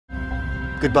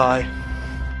Goodbye.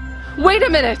 Wait a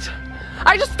minute!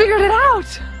 I just figured it out!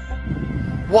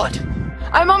 What?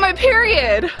 I'm on my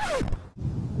period!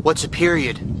 What's a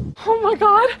period? Oh my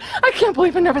god, I can't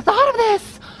believe I never thought of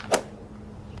this!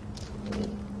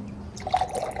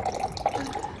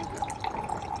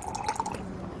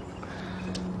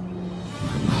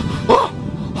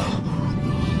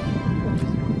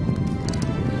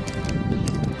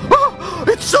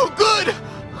 It's so good!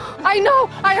 I know!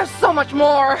 I have so much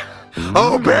more!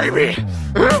 Oh, baby!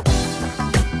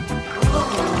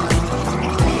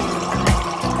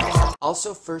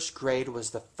 Also, first grade was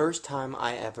the first time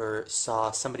I ever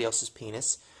saw somebody else's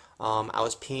penis. I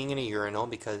was peeing in a urinal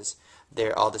because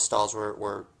all the stalls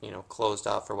were closed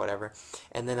off or whatever.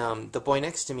 And then the boy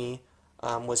next to me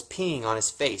was peeing on his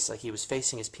face, like he was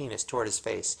facing his penis toward his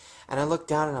face. And I looked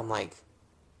down and I'm like,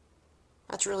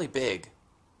 that's really big.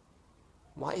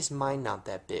 Why is mine not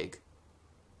that big?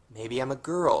 Maybe I'm a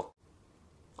girl.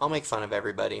 I'll make fun of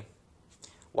everybody.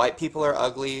 White people are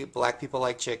ugly, black people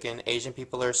like chicken, Asian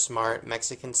people are smart,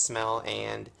 Mexicans smell,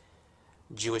 and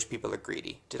Jewish people are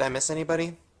greedy. Did I miss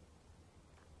anybody?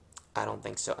 I don't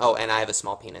think so. Oh, and I have a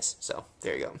small penis, so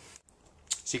there you go.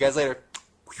 See you guys later.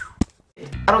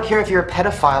 I don't care if you're a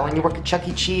pedophile and you work at Chuck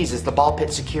E. Cheese as the ball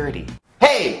pit security.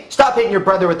 Hey, stop hitting your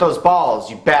brother with those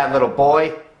balls, you bad little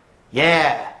boy.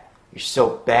 Yeah, you're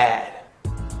so bad.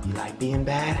 You like being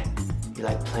bad? You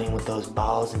like playing with those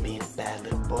balls and being a bad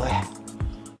little boy?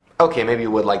 Okay, maybe you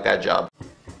would like that job.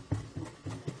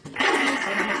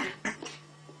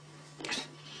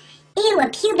 Ew, a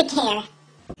pubic hair.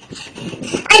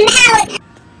 I'm out!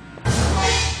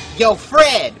 Yo,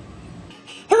 Fred!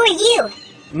 Who are you?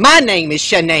 My name is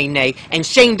Shane, and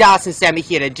Shane Dawson sent me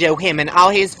here to do him and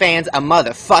all his fans a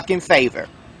motherfucking favor.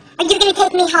 Are you gonna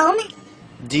take me home?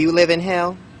 Do you live in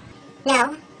hell?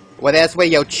 No. Well, that's where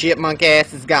your chipmunk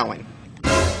ass is going.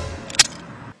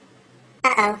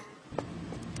 Uh-oh.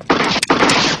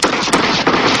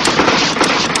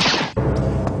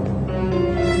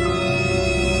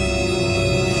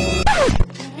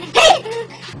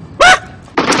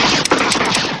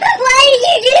 Why did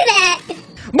you do that?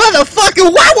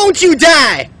 Motherfucker, why won't you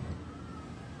die?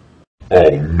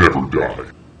 I'll never die.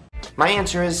 My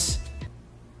answer is,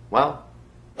 well...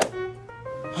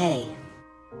 Hey.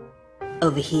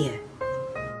 Over here.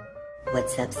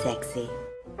 What's up, sexy?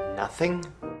 Nothing?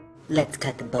 Let's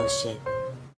cut the bullshit.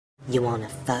 You wanna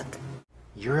fuck?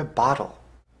 You're a bottle.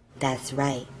 That's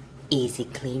right. Easy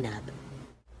cleanup.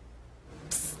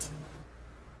 Psst.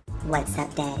 What's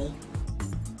up, Daddy?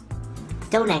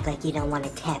 Don't act like you don't want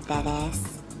to tap that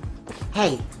ass.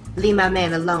 Hey, leave my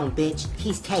man alone, bitch.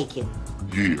 He's taken.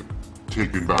 Yeah,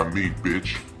 taken by me,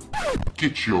 bitch.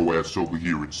 Get your ass over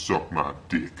here and suck my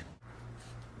dick.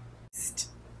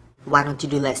 Why don't you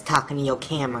do less talking to your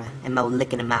camera and more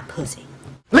licking in my pussy?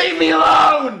 Leave me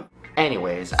alone!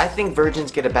 Anyways, I think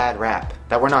virgins get a bad rap.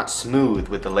 That we're not smooth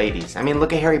with the ladies. I mean,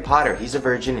 look at Harry Potter. He's a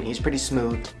virgin and he's pretty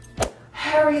smooth.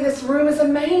 Harry, this room is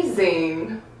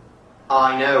amazing!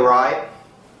 I know, right?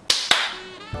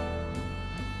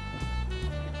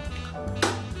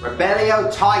 Rebellio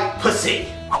tight pussy!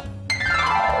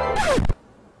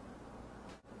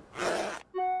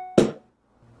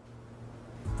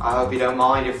 I hope you don't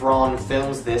mind if Ron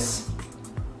films this.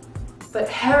 But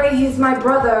Harry, he's my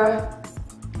brother.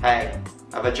 Hey,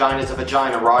 a vagina's a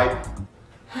vagina, right?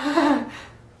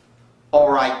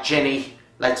 Alright, Jenny,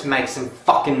 let's make some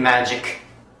fucking magic.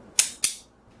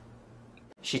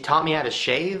 She taught me how to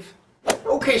shave?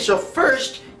 Okay, so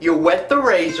first you wet the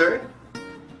razor,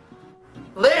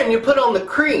 then you put on the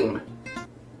cream.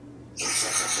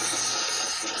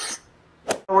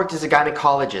 I worked as a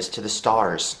gynecologist to the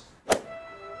stars.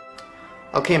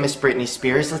 Okay, Miss Britney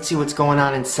Spears, let's see what's going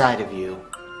on inside of you.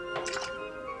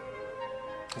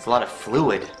 There's a lot of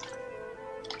fluid.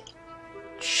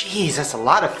 Jeez, that's a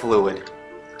lot of fluid.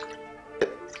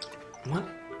 What?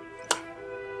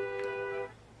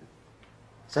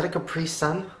 Is that a Capri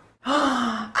Sun?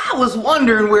 I was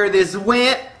wondering where this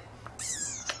went.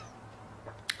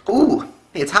 Ooh,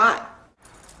 it's hot.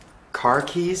 Car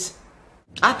keys?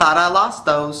 I thought I lost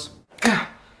those. A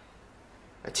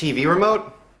TV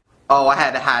remote? Oh, I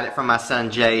had to hide it from my son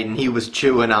Jade, and he was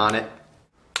chewing on it.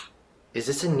 Is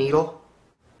this a needle?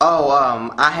 Oh,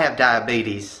 I have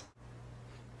diabetes.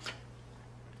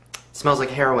 It smells like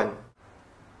heroin.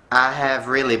 I have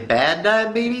really bad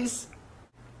diabetes?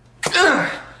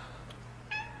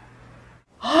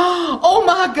 Oh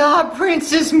my God,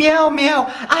 Princess Meow Meow!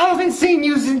 I haven't seen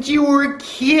you since you were a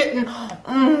kitten.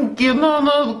 Give my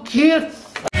little kiss.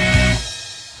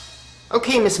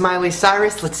 Okay, Miss Miley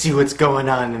Cyrus, let's see what's going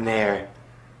on in there.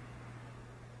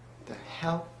 The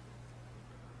hell?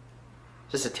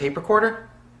 Is this a tape recorder?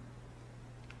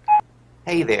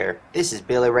 Hey there, this is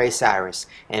Billy Ray Cyrus,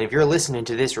 and if you're listening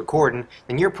to this recording,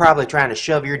 then you're probably trying to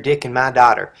shove your dick in my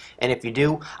daughter. And if you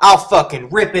do, I'll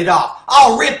fucking rip it off.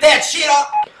 I'll rip that shit off!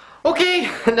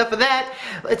 Okay, enough of that.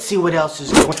 Let's see what else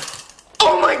is going.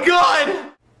 Oh my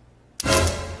god!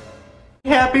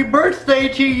 Happy birthday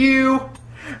to you,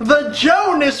 the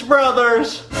Jonas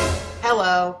Brothers!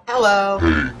 Hello, hello.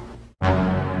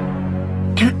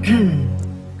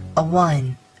 A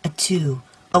 1, a 2,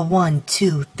 a 1,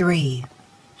 2, 3.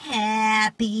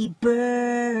 Happy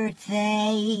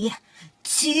birthday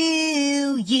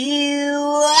to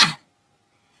you.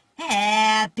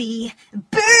 Happy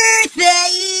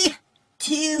birthday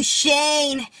to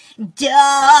Shane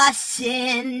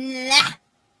Dawson.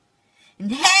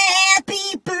 And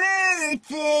happy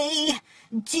birthday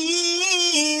to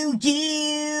you.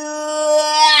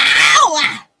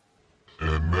 Ow!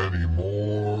 And many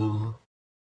more.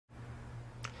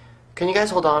 Can you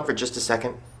guys hold on for just a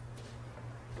second?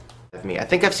 I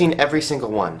think I've seen every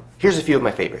single one. Here's a few of my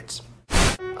favorites.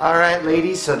 Alright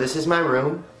ladies, so this is my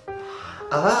room.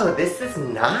 Oh, this is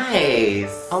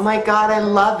nice. Oh my god, I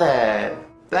love it.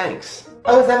 Thanks.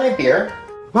 Oh, is that my beer?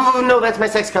 Oh no, that's my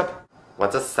sex cup.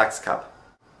 What's a sex cup?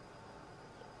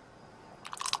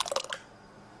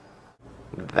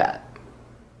 That.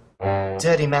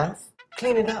 Dirty mouth,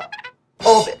 clean it up.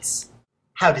 Orbits,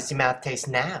 how does your mouth taste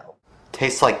now?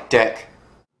 Tastes like dick.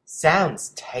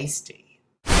 Sounds tasty.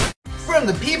 From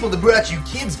the people that brought you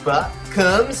Kids Bop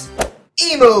comes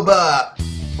Emo Bop,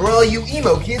 for all you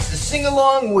emo kids to sing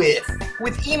along with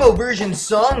emo version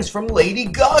songs from Lady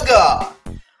Gaga.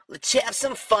 Let's have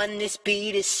some fun, this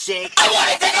beat is sick. I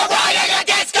wanna take a ride on a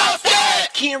disco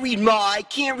stick! Can't read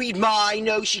my,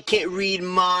 no she can't read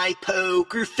my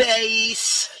poker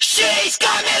face. She's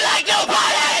got me like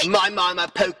nobody! My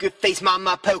poker face,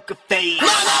 my poker face.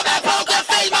 My poker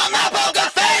face, my poker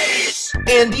face!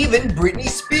 And even Britney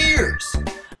Spears.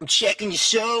 I'm checking you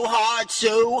so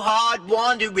hard,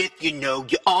 wonder if you know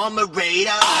you're on my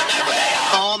radar.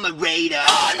 On my radar.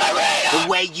 The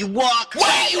way you walk,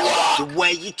 the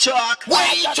way you talk,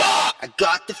 I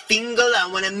got the finger, I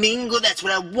wanna mingle, that's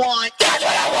what I want.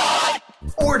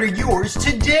 Order yours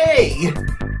today.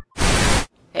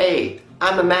 Hey,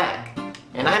 I'm a Mac,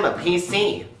 and I'm a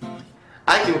PC.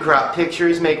 I can crop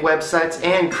pictures, make websites,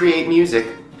 and create music.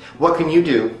 What can you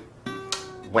do?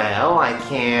 Well, I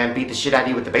can beat the shit out of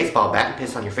you with the baseball bat and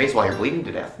piss on your face while you're bleeding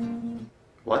to death.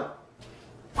 What?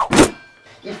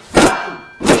 You fucking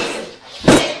piece of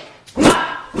shit!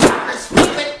 You're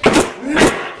stupid!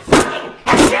 Fucking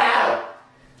hell!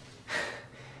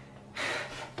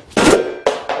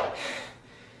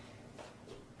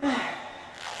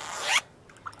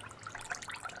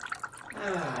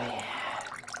 Oh, yeah.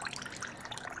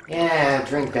 Yeah,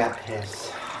 drink that piss.